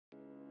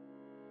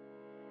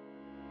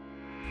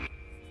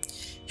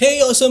Hey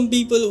awesome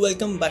people,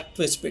 welcome back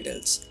to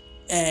Hospitals,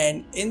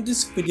 and in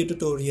this video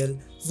tutorial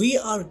we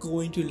are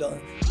going to learn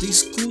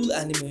this cool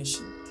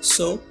animation.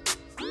 So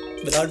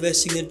without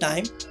wasting your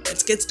time,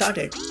 let's get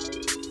started.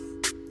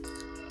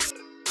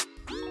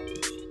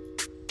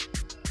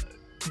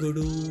 Go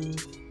to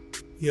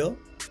here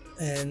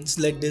and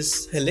select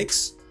this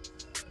helix.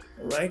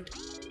 Alright,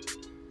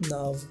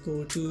 now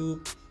go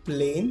to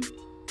plane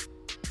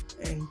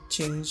and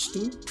change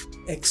to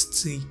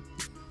X3.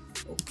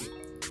 Okay.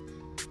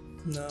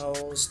 Now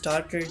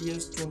start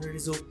radius 200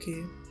 is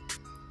okay,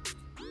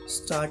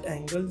 start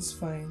angle is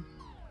fine,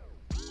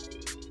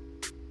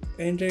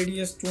 end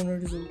radius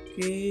 200 is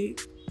okay,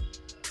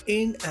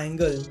 end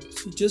angle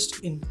so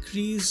just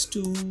increase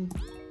to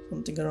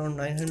something around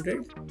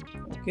 900,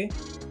 okay,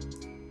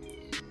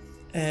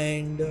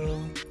 and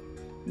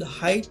the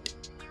height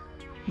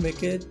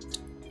make it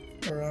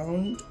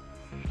around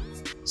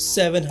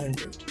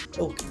 700,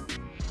 okay.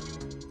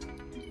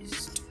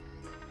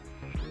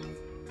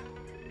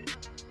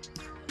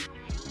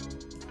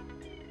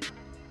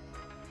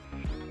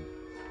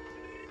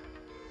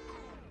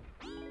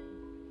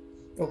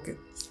 Okay,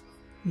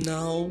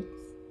 now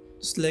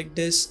select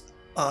this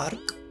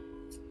arc,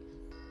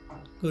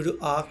 go to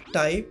arc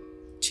type,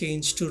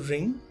 change to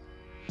ring,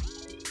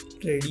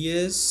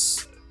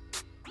 radius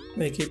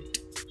make it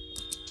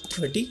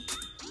 30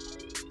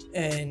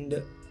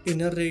 and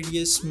inner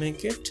radius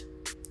make it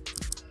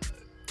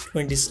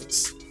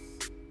 26.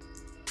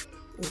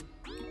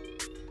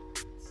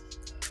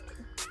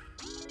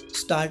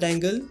 Start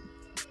angle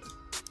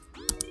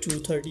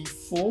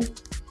 234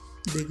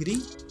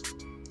 degree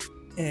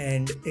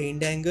and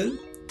end angle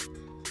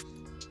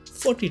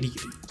 40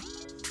 degree,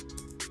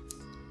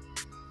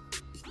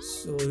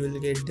 so you will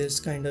get this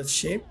kind of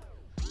shape.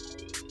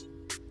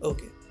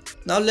 Okay,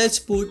 now let's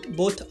put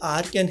both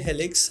arc and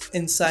helix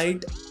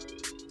inside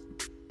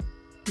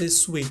this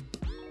sweep.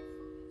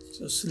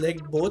 So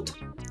select both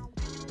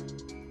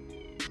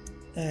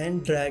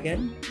and drag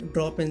and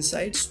drop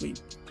inside sweep.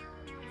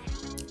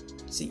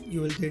 See,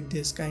 you will get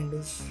this kind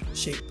of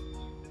shape.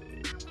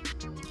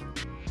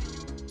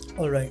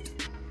 Alright,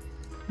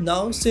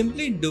 now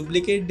simply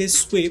duplicate this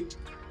sweep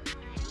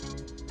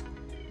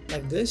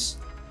like this,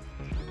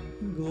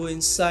 go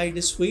inside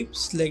the sweep,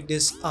 select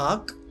this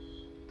arc,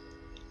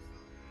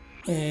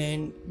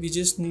 and we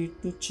just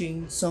need to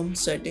change some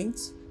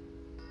settings.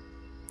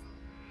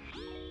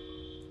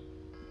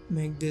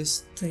 Make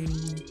this thing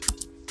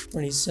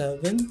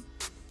 27,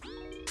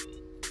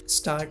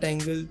 start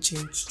angle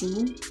change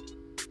to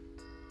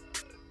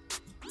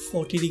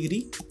 40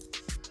 degree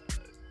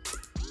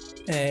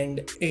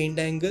and end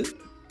angle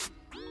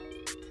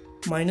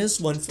minus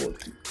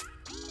 143.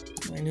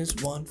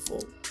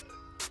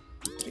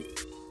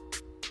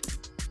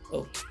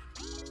 Okay,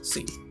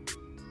 see,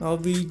 now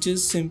we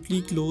just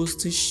simply close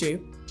this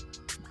shape.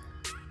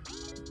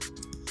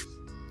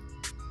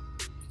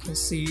 You can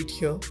see it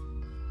here.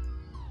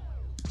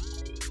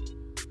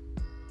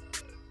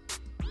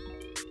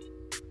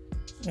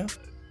 Yeah,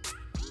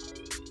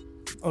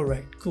 all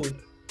right, cool.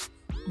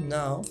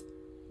 Now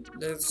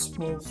let's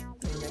move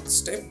to the next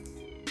step,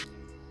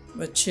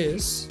 which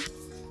is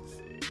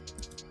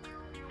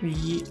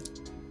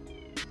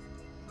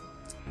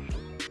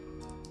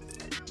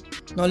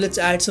now let's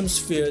add some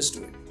spheres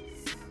to it.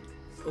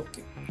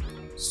 Okay,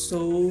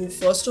 so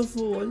first of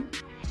all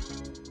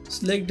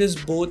select this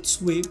both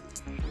sweep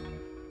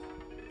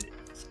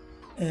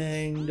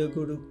and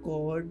go to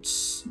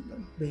chords,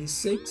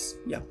 basics,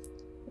 yeah,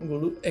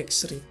 go to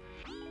X-ray,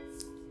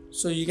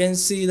 so you can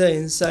see the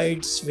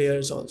inside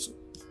spheres also.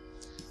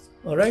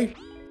 All right,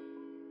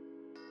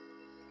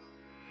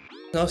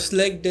 now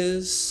select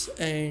this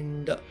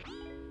and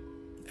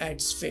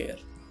add sphere.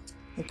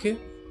 Okay,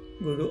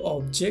 go to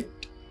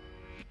object,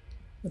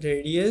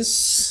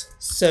 radius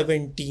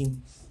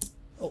 17.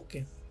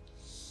 Okay,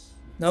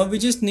 now we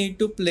just need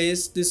to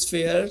place this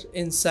sphere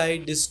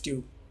inside this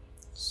tube,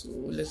 so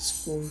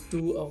let's go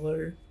to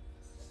our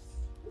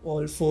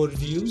all four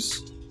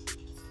views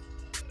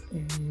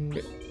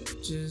and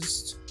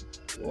just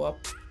go up.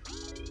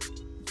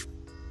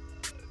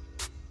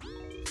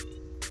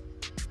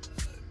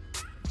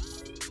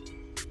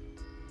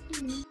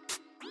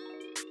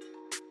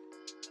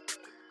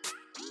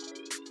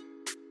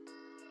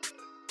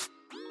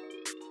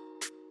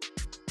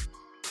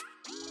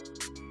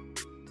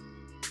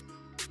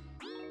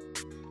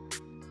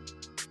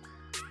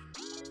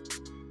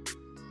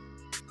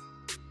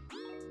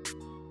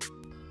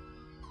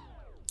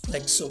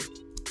 Like so.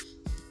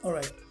 All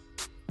right,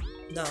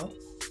 now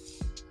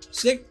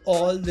select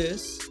all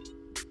this.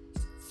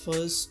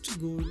 First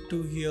go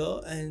to here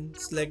and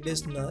select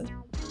this null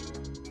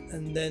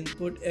and then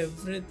put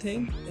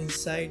everything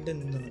inside the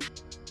null.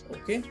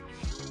 Okay,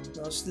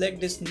 now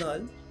select this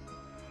null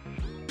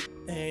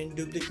and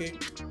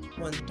duplicate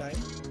one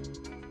time.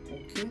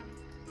 Okay,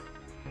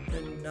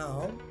 and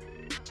now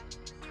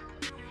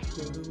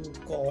go to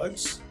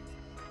chords,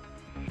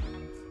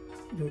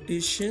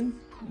 rotation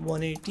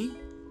 180,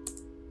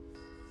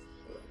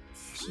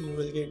 so you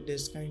will get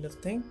this kind of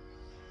thing.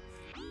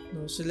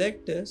 Now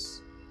select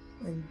this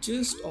and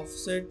just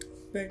offset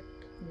it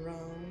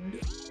around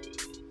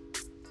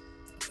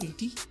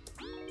 80,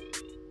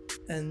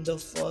 and the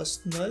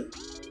first null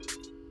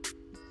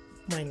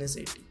minus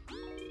 80,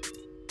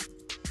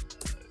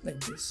 like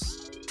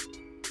this.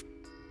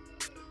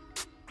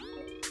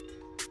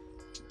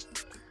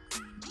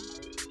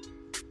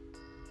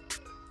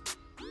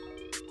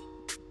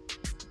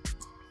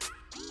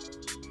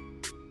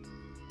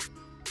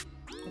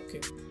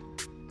 Okay,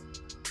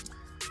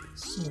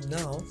 so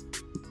now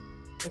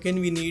again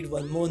we need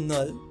one more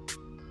null,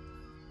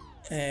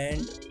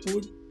 and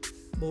put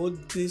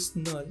both this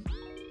null,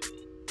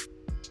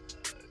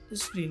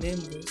 just rename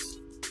this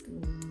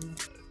to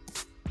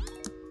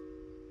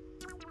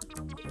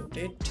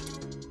rotate.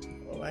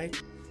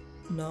 Alright,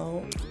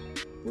 now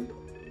put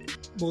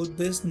both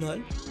this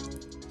null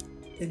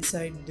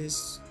inside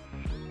this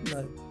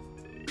null.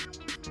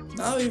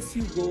 Now if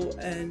you go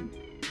and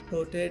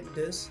rotate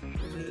this,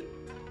 it will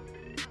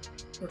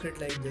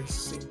rotate like this,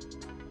 see.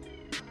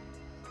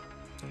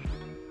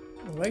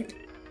 Alright,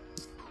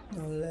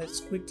 now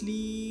let's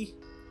quickly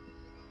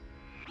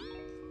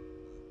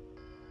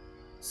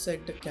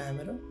set the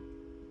camera.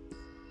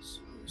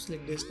 So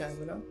select this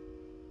camera,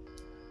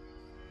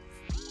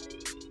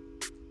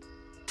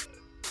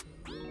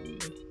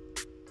 and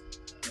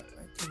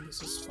I think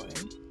this is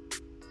fine.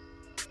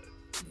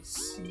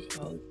 Let's see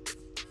how it.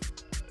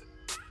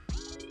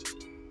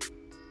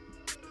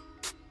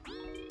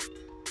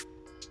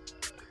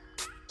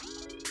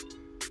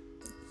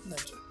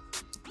 That's it.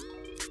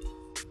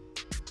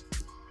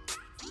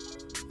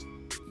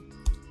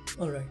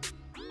 Alright,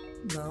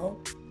 now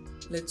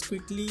let's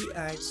quickly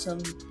add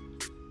some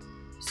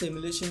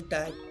simulation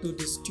tag to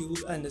this tube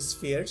and the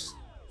spheres.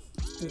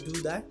 To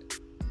do that,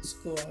 let's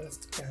go out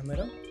of the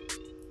camera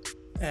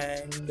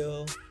and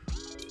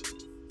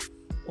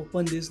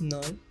open this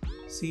null.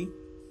 See,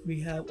 we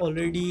have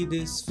already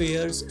these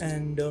spheres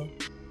and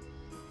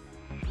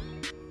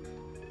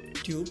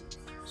tube.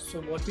 So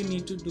what we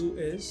need to do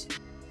is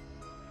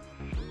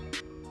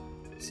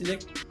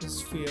select the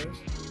spheres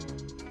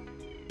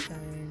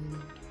and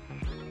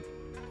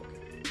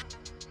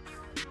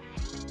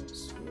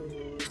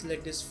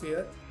select this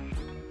sphere,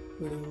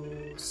 go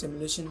to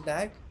simulation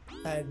tag,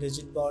 add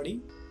rigid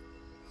body,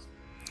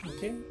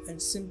 okay,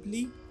 and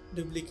simply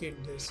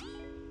duplicate this.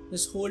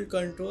 Just hold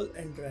Control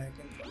and drag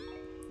and drop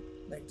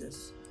like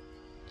this.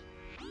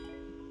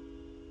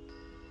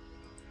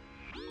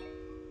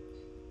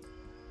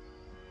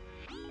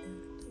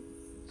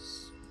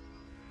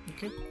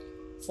 Okay,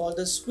 for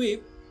the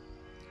sweep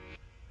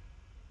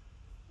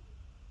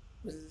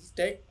we'll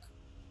take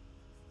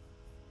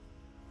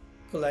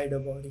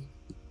collider body.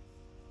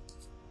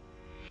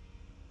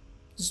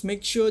 Just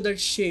make sure that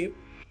shape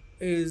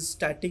is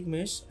static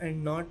mesh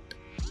and not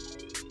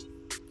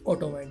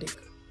automatic.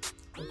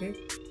 Okay,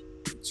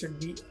 it should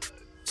be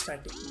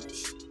static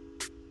mesh.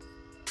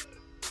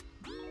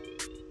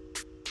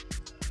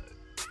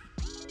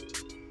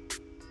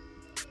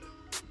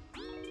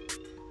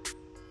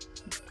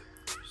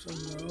 So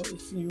now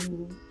if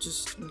you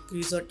just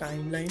increase our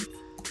timeline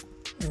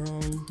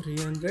around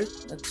 300,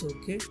 that's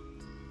okay,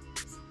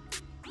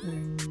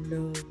 and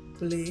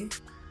play.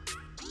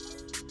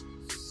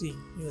 See,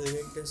 you will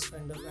get this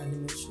kind of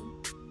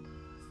animation.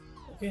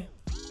 Okay,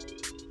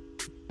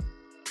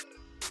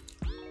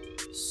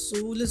 so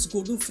let's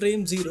go to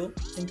frame 0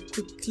 and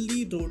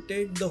quickly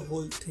rotate the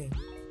whole thing.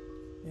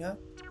 Yeah,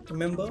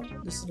 remember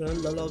this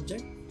null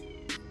object.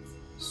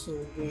 So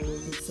go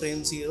to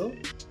frame 0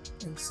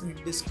 and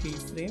select this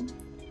keyframe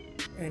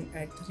and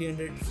at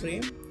 300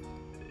 frame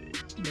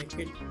make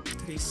it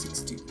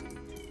 360.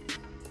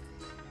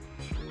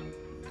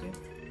 Okay,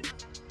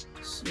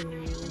 so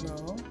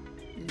now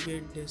you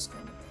get this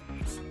kind of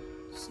animation.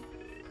 See.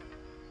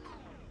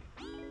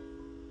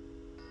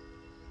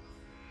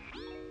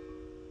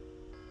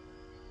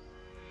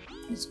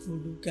 Let's go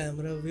to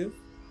camera view.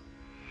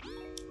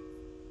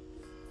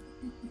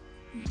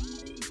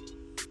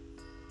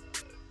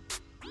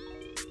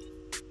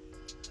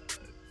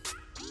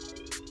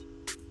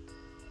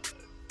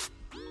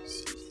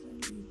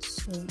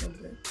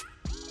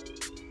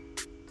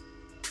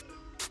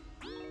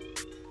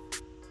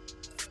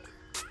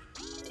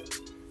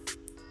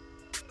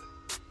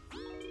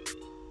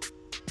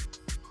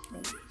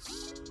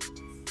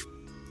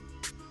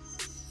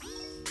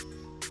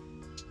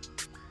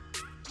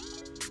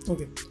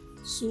 Okay,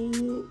 so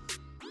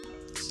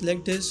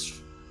select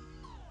this,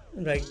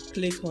 right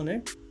click on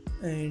it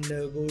and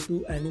go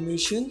to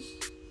animation,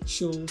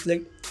 show,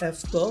 select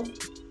F curve,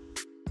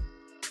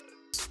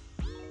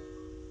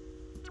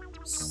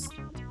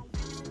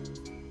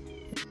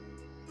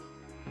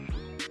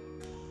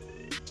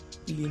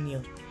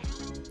 linear.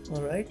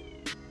 Alright,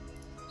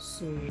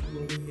 so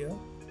go to here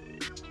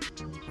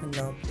and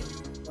now play.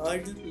 Now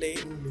it will play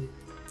in loop.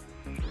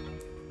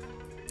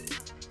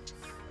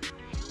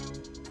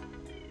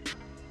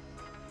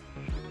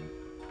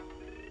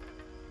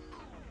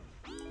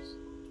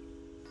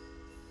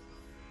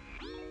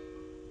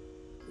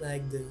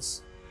 Like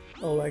this.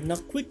 Alright, now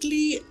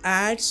quickly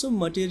add some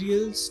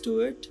materials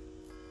to it.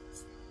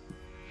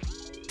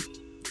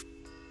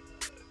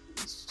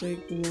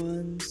 take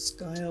one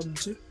sky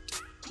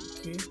object.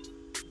 Okay,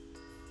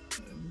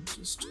 and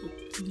just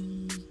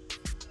quickly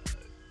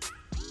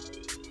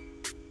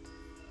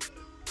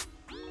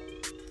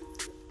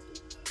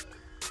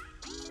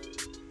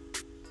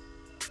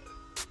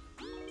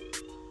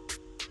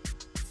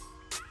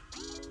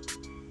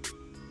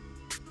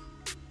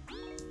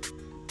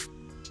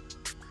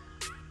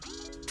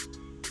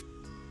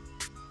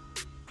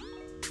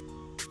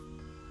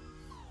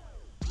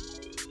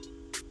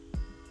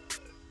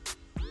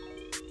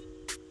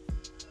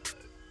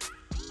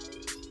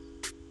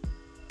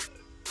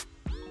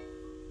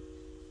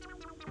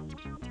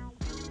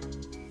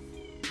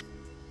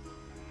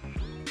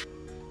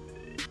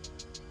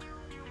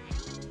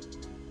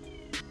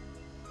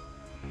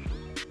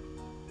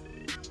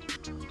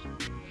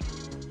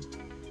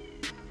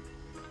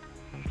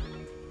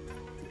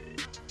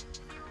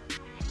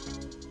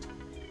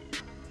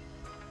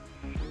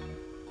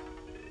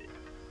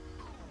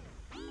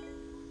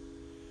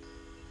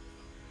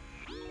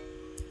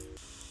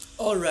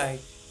Alright,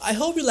 I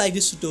hope you like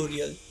this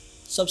tutorial.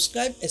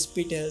 Subscribe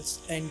SP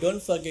Tales and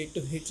don't forget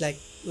to hit like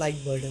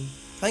button.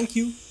 Thank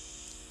you.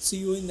 See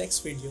you in next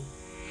video.